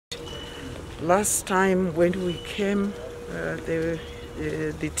Last time when we came,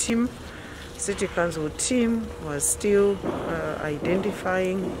 the team, City Council team, was still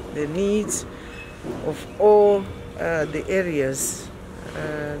identifying the needs of all the areas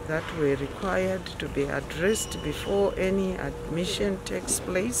that were required to be addressed before any admission takes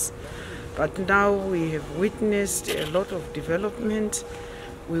place. But now we have witnessed a lot of development.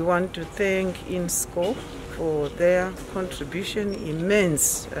 We want to thank INSCO for their contribution,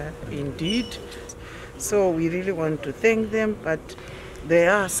 immense indeed. So we really want to thank them, but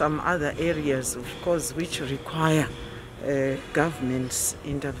there are some other areas, of course, which require government's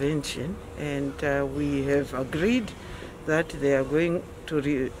intervention, and we have agreed that they are going to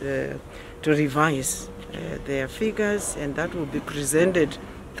revise their figures, and that will be presented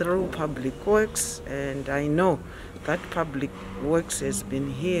through Public Works. And I know that Public Works has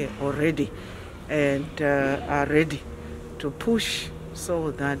been here already and are ready to push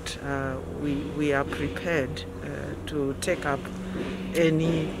so that we are prepared to take up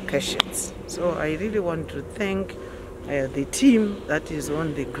any patients. So I really want to thank the team that is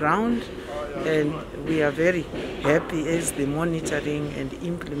on the ground, and we are very happy as the monitoring and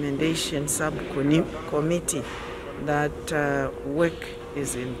implementation subcommittee that work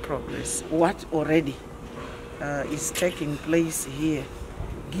is in progress. What already is taking place here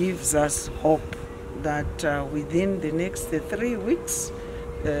gives us hope that within the next 3 weeks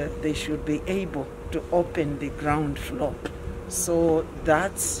they should be able to open the ground floor. So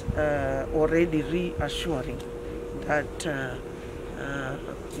that's already reassuring that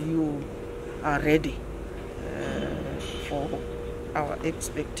you are ready for our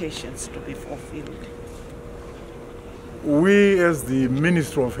expectations to be fulfilled. We as the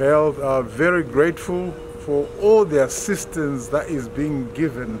Ministry of Health are very grateful for all the assistance that is being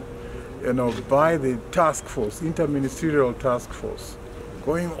given, by the task force, interministerial task force,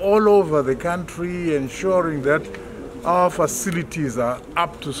 going all over the country, ensuring that our facilities are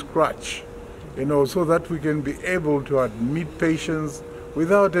up to scratch, so that we can be able to admit patients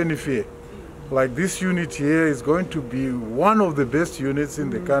without any fear. Like this unit here is going to be one of the best units in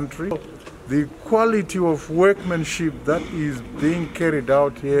the country. The quality of workmanship that is being carried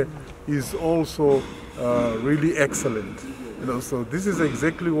out here is also really excellent. So this is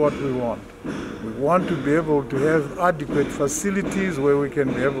exactly what we want. We want to be able to have adequate facilities where we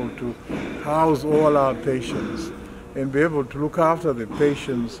can be able to house all our patients and be able to look after the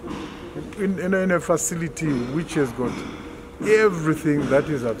patients in a facility which has got everything that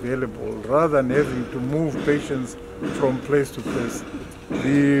is available, rather than having to move patients from place to place.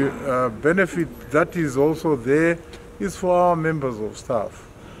 The benefit that is also there is for our members of staff.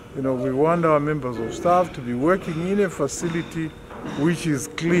 We want our members of staff to be working in a facility which is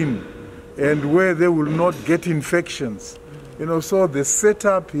clean and where they will not get infections. So the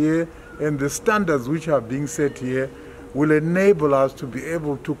setup here and the standards which are being set here will enable us to be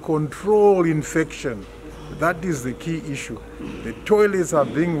able to control infection. That is the key issue. The toilets are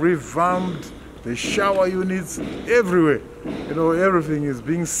being revamped, the shower units, everywhere. Everything is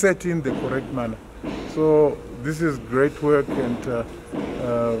being set in the correct manner. So this is great work, and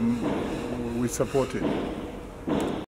we support it.